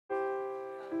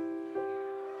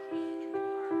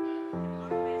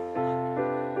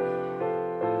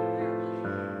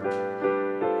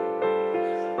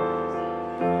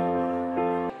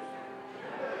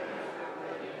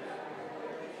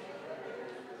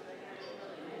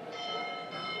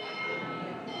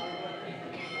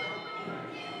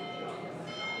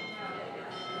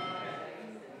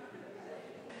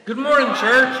Good morning,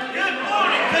 church. Good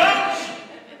morning, Coach.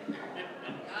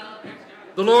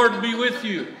 The Lord be with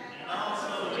you.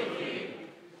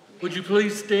 Would you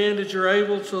please stand as you're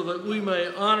able so that we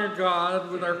may honor God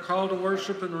with our call to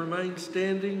worship and remain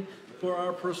standing for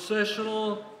our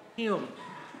processional hymn.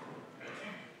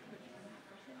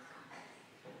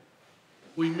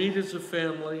 We meet as a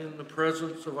family in the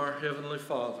presence of our Heavenly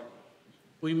Father.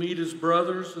 We meet as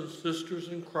brothers and sisters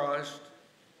in Christ,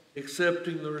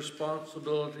 accepting the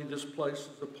responsibility this places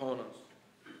upon us,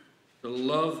 to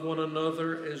love one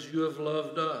another as you have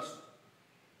loved us,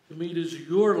 to meet as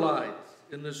your lights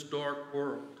in this dark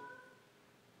world,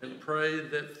 and pray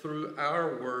that through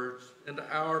our words and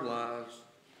our lives,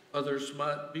 others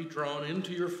might be drawn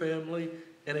into your family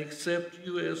and accept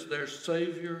you as their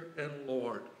Savior and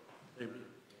Lord. Amen.